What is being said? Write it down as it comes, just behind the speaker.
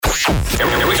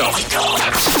Here we go.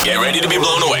 Get ready to be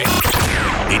blown away.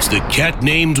 It's the Cat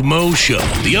Named Mo Show,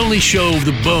 the only show of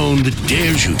the bone that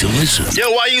dares you to listen.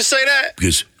 Yo, why you say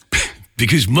that?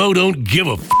 Because Mo don't give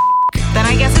a f***. Then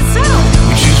I guess it's so.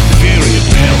 Which is very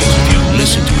apparent if you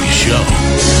listen to his show.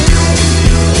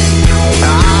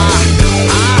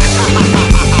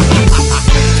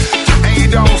 And you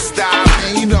don't stop,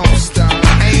 and you don't stop,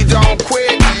 and you don't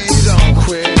quit, and you don't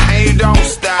quit, and you don't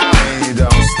stop, and you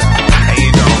don't stop, and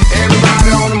you don't.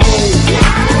 Everybody on the move,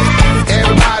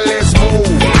 everybody let's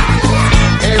move,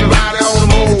 everybody on the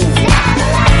move,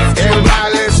 everybody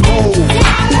let's move.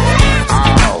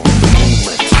 Oh,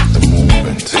 the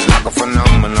movement is like a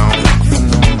phenomenon.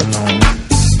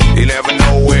 You never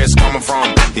know where it's coming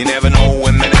from. You never know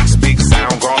when the next big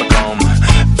sound gonna come.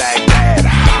 Baghdad,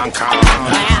 Hong Kong,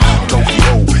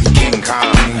 Tokyo, King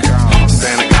Kong,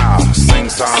 Senegal, sing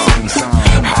songs,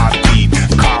 heartbeat,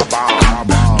 car bomb.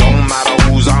 Don't matter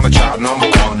who's on the chart, number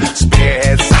one.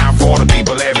 Spearhead sound for the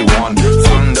people, everyone.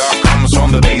 Thunder comes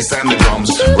from the bass and the drums.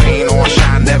 Rain or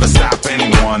shine, never stop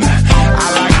anyone.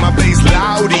 I like my bass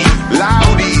loudy,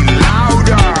 loudy,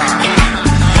 louder.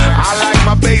 I like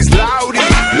my bass loudy,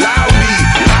 loudy,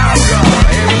 louder.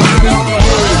 Everybody on the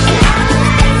move.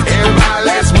 Everybody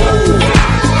let's move.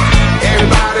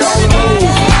 Everybody on the move.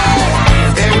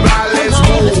 Everybody let's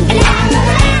move.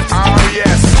 Oh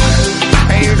yes.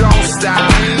 And you don't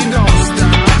stop. And you don't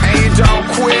stop. And you don't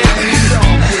quit. And you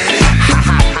don't quit. Ha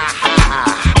ha ha ha.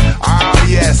 Oh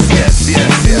yes, yes,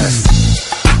 yes, yes.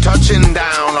 Touching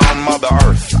down on Mother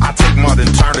Earth, I take mud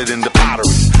and turn it into pottery.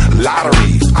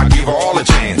 Lottery, I give all a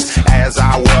chance as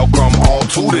I welcome all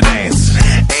to the dance.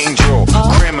 Angel,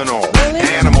 criminal,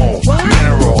 animal,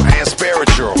 mineral, and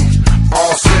spiritual.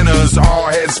 All sinners, all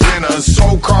head spinners,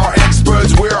 so-called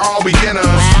experts, we're all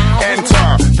beginners.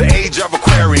 Enter the age of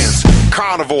Aquarians,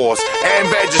 carnivores, and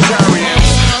vegetarians.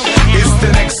 It's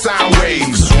the next sound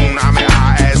wave. Soon I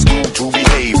ask you to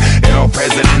behave. El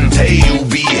Presidente, you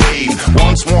behave.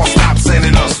 Once more, stop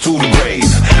sending us to the grave.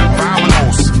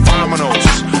 Vamonos, vamonos.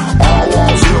 All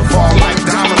walls will fall like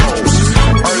dominoes.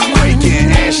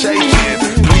 Earthquaking and shaking.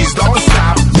 Please don't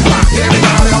stop. Rock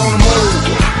everybody on the move.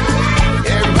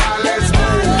 Everybody let's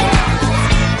move.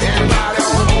 Everybody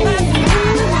on the move.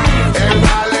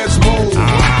 Everybody let's move.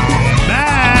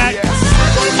 Back. Yes.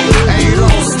 And you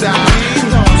don't stop. And you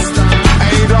don't stop.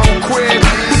 And you don't quit.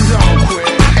 And you don't quit.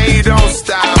 And you don't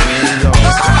stop. And you don't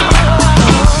stop.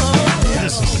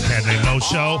 This is the Cat Named Mo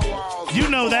Show. You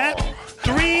know that.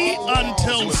 3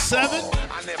 until 7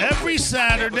 every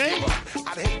Saturday.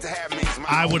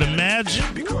 I would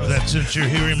imagine that since you're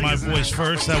hearing my voice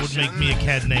first, that would make me a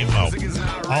cat named Mo.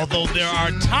 Although there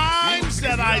are times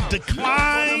that I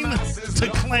decline to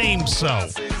claim so.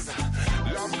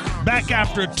 Back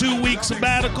after a 2-week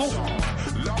sabbatical,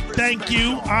 thank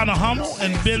you, Anna Hummel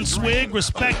and Ben Swig,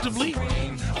 respectively,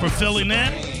 for filling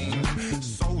in.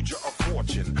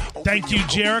 Thank you,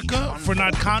 Jerrica, for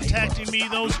not contacting me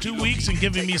those 2 weeks and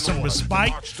giving me some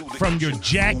respite from your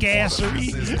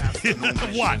jackassery.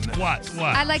 What?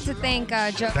 I'd like to thank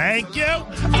Joe. Thank you. All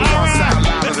right.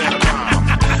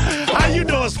 How you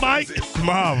doing, Spike?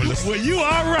 Marvelous. Well, you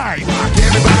all right.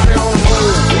 Everybody on the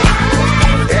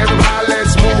move. Everybody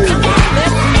let's move.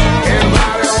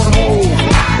 Everybody on the move.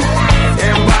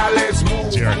 Everybody let's move.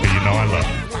 Jerrica, you know I love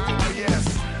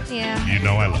you. Yeah. You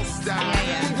know I love you.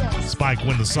 Yeah. Spike,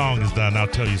 when the song is done, I'll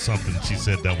tell you something she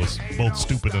said that was both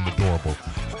stupid and adorable.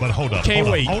 But hold up. Can't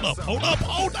wait. Hold up.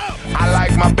 I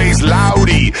like my bass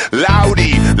loudy,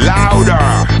 loudy,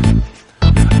 louder.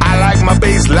 I like my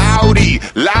bass loudy,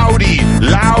 loudy,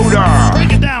 louder.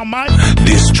 Break it down, Mike.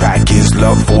 This track is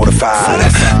love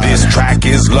fortified. This track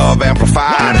is love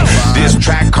amplified. This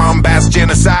track combats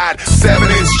genocide.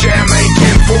 7-inch jam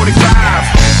making 45.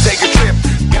 Take a trip,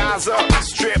 Gaza,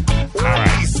 strip. All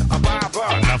right.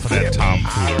 Enough of that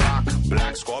tomfoolery.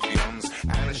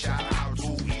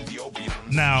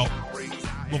 Now,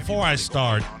 before I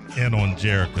start in on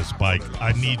Jerrica, Spike,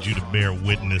 I need you to bear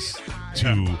witness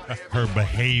to her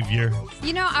behavior.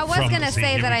 You know, I was going to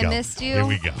say that I missed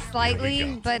you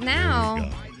slightly, but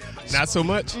now... Not so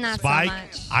much? Not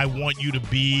Spike, so much. I want you to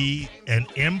be an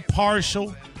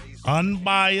impartial,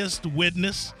 unbiased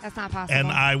witness. That's not possible. And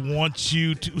I want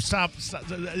you to stop.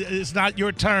 It's not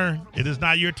your turn. It is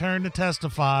not your turn to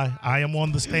testify. I am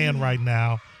on the stand right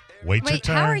now. Wait your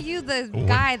turn. How are you the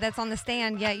guy that's on the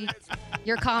stand yet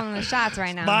you're calling the shots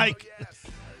right now? Mike,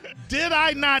 did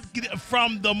I not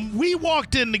we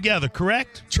walked in together,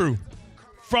 correct? True.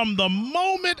 From the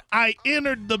moment I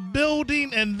entered the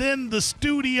building and then the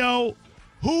studio,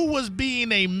 who was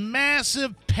being a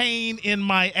massive pain in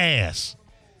my ass?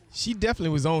 She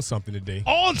definitely was on something today.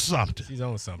 On something. She's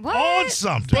on something. What? On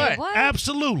something. Wait, what?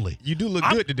 Absolutely. You do look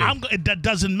good today. That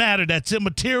doesn't matter. That's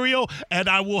immaterial, and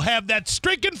I will have that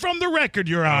stricken from the record,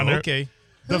 Your Honor. Okay.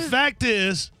 The fact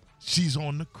is, she's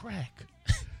on the crack.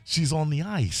 She's on the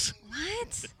ice.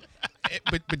 What?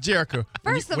 But Jerrica.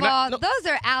 First of all, those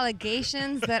are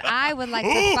allegations that I would like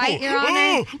to fight, Your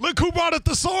Honor. Look who brought a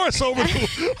thesaurus over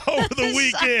the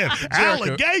weekend.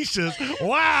 Allegations?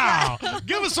 Wow.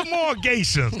 Give us some more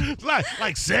gations.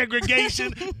 Like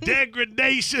segregation,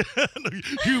 degradation,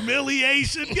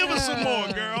 humiliation. Give us some more,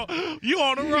 girl. You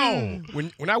on the roll.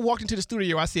 When I walked into the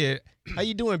studio, I said, "How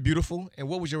you doing, beautiful?" And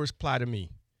what was your reply to me?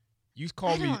 You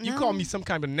called me some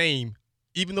kind of name,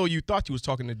 even though you thought you was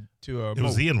talking to It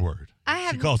was the N-word.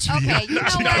 She called you okay, you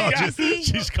know what?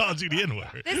 She's called you the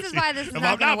N-word. This is why this is if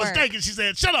not I'm going not to work. mistaken, she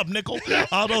said, "Shut up, nickel."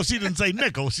 Although she didn't say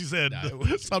nickel, she said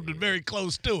something very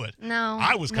close to it. No,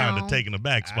 I was kind of taken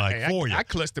aback, Spike, for you. I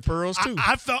clutched the pearls too.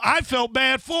 I felt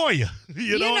bad for you.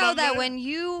 You know what I'm that saying? when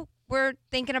you were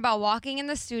thinking about walking in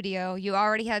the studio, you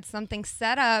already had something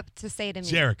set up to say to me.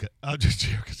 Jerrica,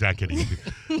 Jerrica, I can't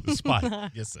even.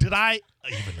 Spike, Yes, sir. did I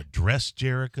even address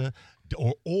Jerrica?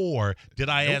 Or did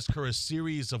I ask her a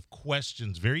series of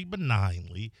questions very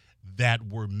benignly that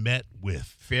were met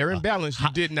with Fair and balanced, you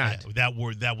did not. That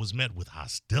was met with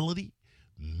hostility,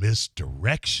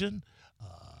 misdirection,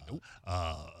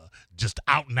 just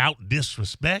out and out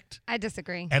disrespect. I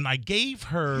disagree. And I gave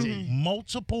her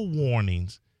multiple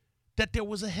warnings that there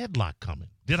was a headlock coming.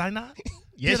 Did I not?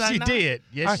 Yes, Did I she not? did.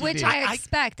 Yes, she Which did. I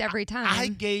expect every time. I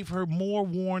gave her more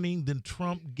warning than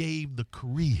Trump gave the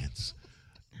Koreans.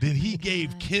 Then he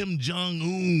gave Kim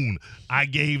Jong-un. I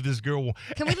gave this girl.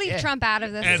 Can we leave Trump out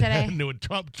of this and today?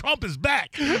 Trump is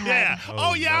back. Yeah.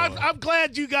 Oh yeah. I'm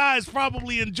glad you guys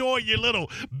probably enjoy your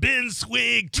little Ben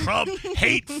Swig Trump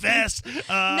hate fest.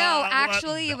 No,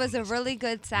 actually, it was a really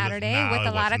good Saturday with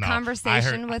a lot of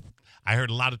conversation with. I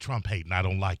heard a lot of Trump hate, and I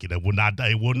don't like it. It will not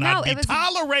be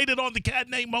tolerated on the Cat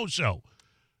Named Mo show.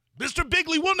 Mr.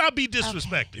 Bigley will not be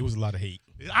disrespected. It was a lot of hate.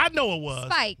 I know it was.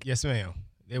 Spike. Yes, ma'am.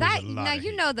 Now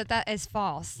you know that is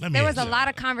false. There was a lot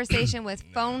of conversation with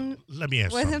phone. Let me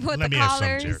ask with something. the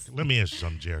callers. Let me ask you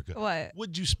something, Jerrica. What?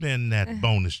 Would you spend that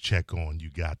bonus check on you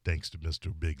got thanks to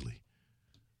Mr. Bigley?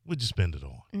 What'd you spend it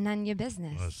on? None of your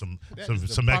business.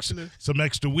 Some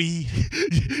extra weed.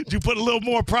 Did you put a little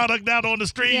more product out on the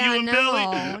street, you and Billy?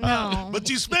 No. But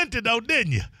you spent it though,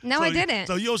 didn't you? No, I didn't.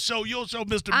 So you'll show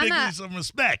Mr. Bigley some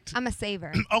respect. I'm a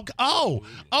saver. Okay.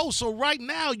 So right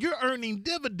now you're earning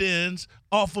dividends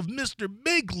off of Mr.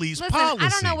 Bigley's Listen, policy. I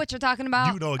don't know what you're talking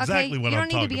about. You know exactly what I'm talking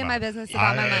about. You don't need to be in my business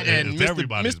about my money. And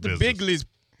everybody's Mr. business. Bigley's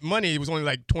money was only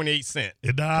like 28 cents.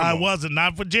 Nah, it wasn't.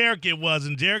 Not for Jerrica, it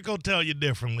wasn't. Jerrica will tell you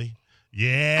differently.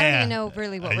 Yeah. I don't even know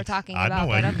really what we're talking about.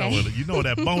 I know, but okay. you know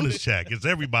that bonus check. It's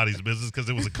everybody's business because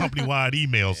it was a company-wide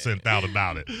email sent out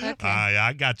about it. Okay.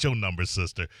 I got your number,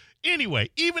 sister. Anyway,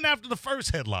 even after the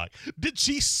first headline, did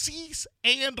she cease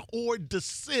and or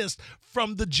desist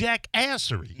from the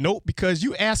jackassery? Nope, because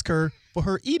you asked her for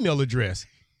her email address.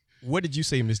 What did you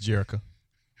say, Miss Jerrica?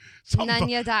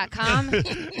 Nunya.com.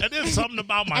 And then something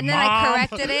about my mom. And then I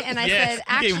corrected it and I Yes, said,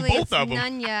 you gave actually, both it's of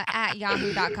 'em.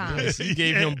 Nunya@yahoo.com. Yes, you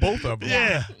gave him both of them.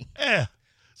 Yeah.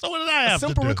 So what did I have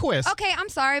Simple to do? request. Okay, I'm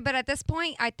sorry, but at this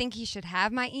point, I think he should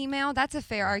have my email. That's a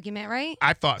fair argument, right?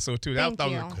 I thought so too. Thank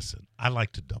you. Listen, I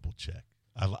like to double check.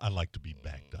 I like to be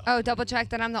backed up. Oh, double check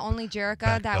that I'm the only Jerrica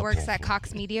Backed that up works on at full.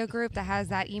 Cox Media Group that has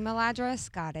that email address.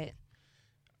 Got it.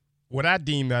 What I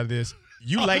deemed out of this,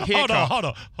 you like head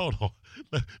cough. Hold on.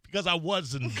 Because I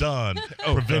wasn't done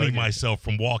preventing myself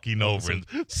from walking over and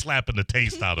slapping the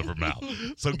taste out of her mouth.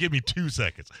 So give me 2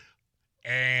 seconds.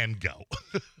 And go.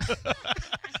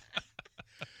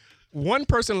 One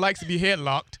person likes to be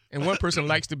headlocked, and one person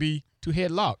likes to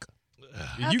headlock.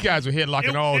 You guys were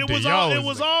headlocking all day. It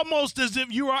was almost as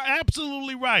if you are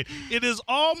absolutely right. It is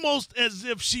almost as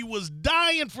if she was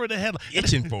dying for the headlock.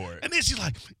 Itching for it. And then she's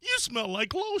like, "You smell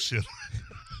like lotion."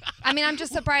 I mean, I'm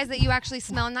just surprised that you actually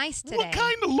smell nice today. What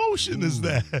kind of lotion is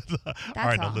that? All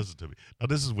right, now all. listen to me. Now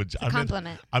this is what a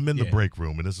compliment. I'm in the break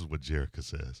room, and this is what Jerrica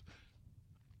says.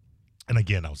 And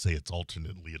again, I'll say it's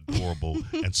alternately adorable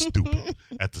and stupid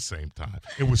at the same time.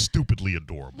 It was stupidly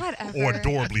adorable. Whatever. Or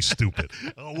adorably stupid.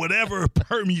 Whatever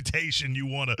permutation you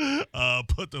want to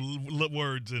put the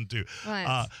words into.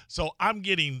 What? So I'm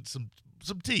getting some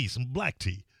tea, some black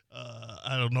tea.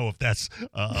 I don't know if that's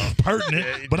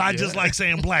pertinent, but I just like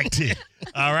saying black tea.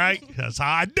 All right? That's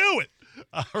how I do it.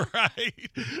 All right.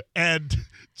 And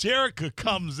Jerrica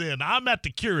comes in. I'm at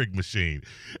the Keurig machine.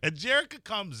 And Jerrica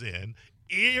comes in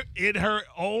her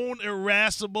own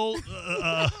irascible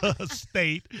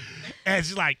state. And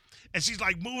she's like, And she's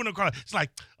like moving across. It's like,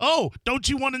 oh, don't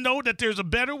you want to know that there's a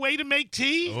better way to make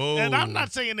tea? Oh. And I'm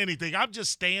not saying anything. I'm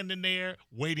just standing there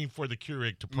waiting for the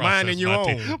Keurig to process Minding your my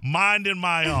own. tea. Minding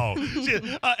my own.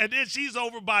 And then she's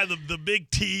over by the big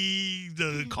tea,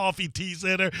 the coffee tea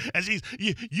center, and she's,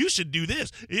 you should do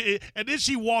this. And then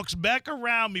she walks back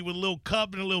around me with a little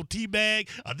cup and a little tea bag.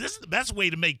 This is the best way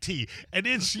to make tea. And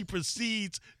then she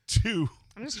proceeds to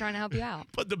I'm just trying to help you out.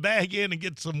 put the bag in and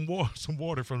get some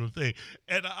water from the thing.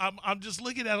 And I'm just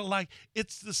looking at it like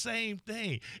it's the same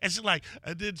thing. And she's like,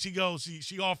 and then she goes,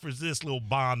 she offers this little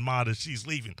bon mot as she's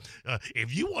leaving.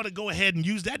 If you want to go ahead and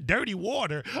use that dirty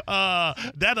water,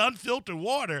 that unfiltered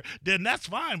water, then that's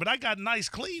fine. But I got nice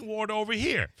clean water over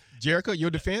here. Jerrica, your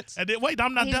defense? And then, wait,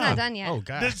 I'm not He's done. not done yet. Oh,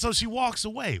 God. Then, so she walks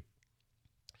away.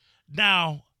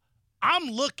 Now, I'm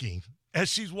looking as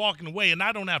she's walking away, and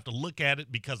I don't have to look at it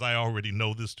because I already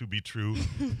know this to be true,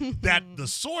 that the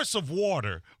source of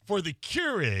water for the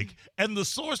Keurig and the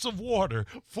source of water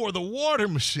for the water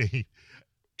machine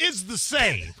is the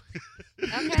same.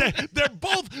 Okay. There are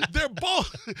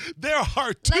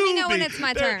tubes. Let me know when it's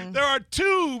my turn. There are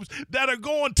tubes that are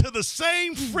going to the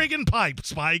same friggin' pipe,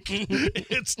 Spike.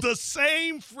 It's the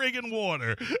same friggin'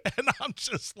 water. And I'm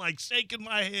just like shaking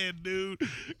my head, dude,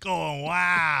 going,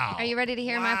 wow. Are you ready to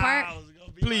hear my part? Wow, it's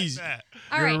gonna be Please. like that.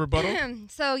 All Your right. rebuttal?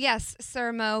 So, yes,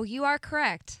 Sir Mo, you are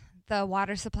correct. The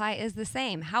water supply is the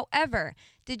same. However,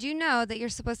 did you know that you're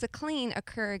supposed to clean a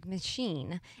Keurig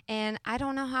machine? And I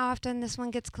don't know how often this one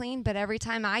gets cleaned, but every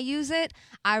time I use it,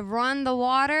 I run the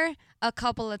water a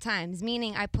couple of times,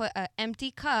 meaning I put an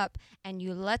empty cup and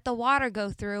you let the water go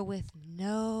through with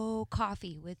no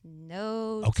coffee, with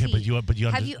no Okay, tea. but you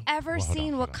Have you ever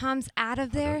seen what comes out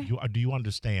of there? Do you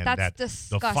understand That's that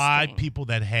disgusting. the 5 people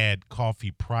that had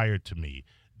coffee prior to me,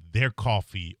 their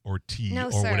coffee or tea No,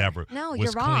 or sir. whatever No, was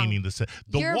you're wrong. cleaning the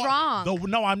You're wrong.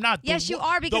 No, I'm not. Yes, you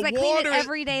are, because I clean it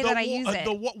every day that I use it.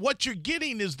 What you're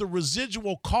getting is the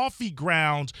residual coffee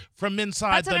grounds from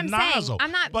inside That's what the I'm nozzle.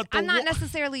 saying. I'm not wa-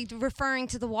 necessarily referring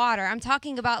to the water. I'm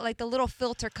talking about like the little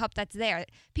filter cup that's there.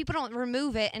 People don't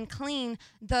remove it and clean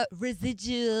the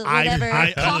residual whatever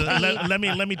coffee. Let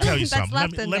me tell you That's something.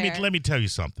 left in there. Let me tell you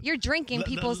something. You're drinking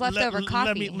people's Let- leftover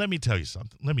coffee. Let me tell you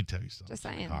something. Just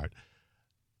saying. Hard.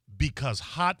 Because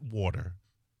hot water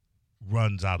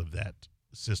runs out of that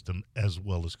system as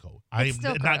well as cold. I It's am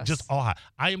still not gross. just all hot.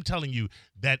 I am telling you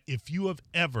that if you have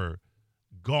ever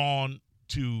gone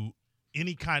to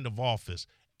any kind of office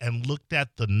and looked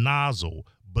at the nozzle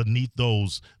beneath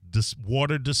those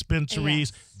water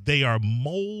dispensaries, Yes. they are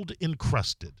mold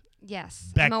encrusted,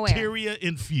 Yes, I'm aware. bacteria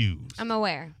infused. I'm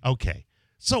aware. Okay,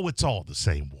 so it's all the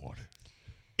same water.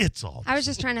 It's all. I was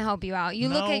just trying to help you out. You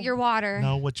look No, at your water.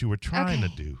 No, what you were trying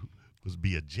Okay. to do was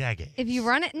be a jackass. If you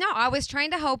run it, no, I was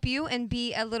trying to help you and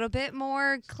be a little bit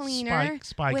more cleaner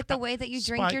Spike, with the way that you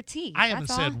drink Spike, your tea. I haven't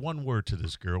That's said all. one word to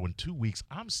this girl in 2 weeks.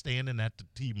 I'm standing at the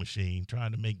tea machine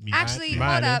trying to make me Actually,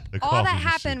 Mine hold is up. the All that coffee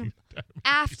happened machine.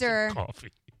 after Some coffee.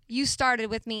 you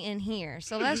started with me in here.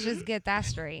 So let's just get that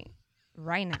straight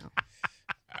right now.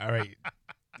 All right.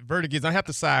 Verdict is I have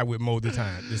to side with Mo this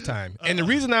time. And the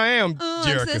reason I am, Oh, I'm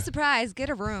so Jerrica, surprised.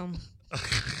 Get a room.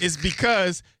 is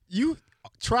because you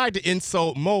tried to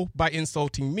insult Mo by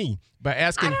insulting me by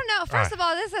asking. I don't know. First of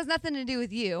all, this has nothing to do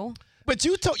with you. But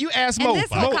you asked And Mo,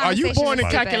 this whole Mo, are you conversation born in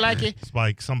is stupid. Kakalaki?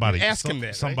 Spike, somebody Ask him that,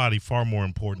 right? somebody far more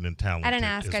important and talented I didn't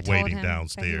ask. is I told waiting him that he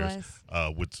downstairs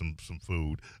with some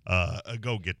food.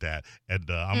 Go get that, and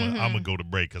I'm gonna go to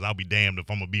break because I'll be damned if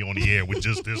I'm gonna be on the air with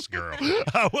just this girl.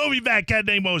 We'll be back. Cat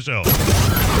Named Mo Show.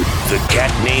 The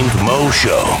Cat Named Mo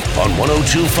Show on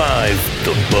 102.5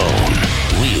 The Bone.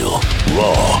 Real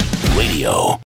Raw Radio.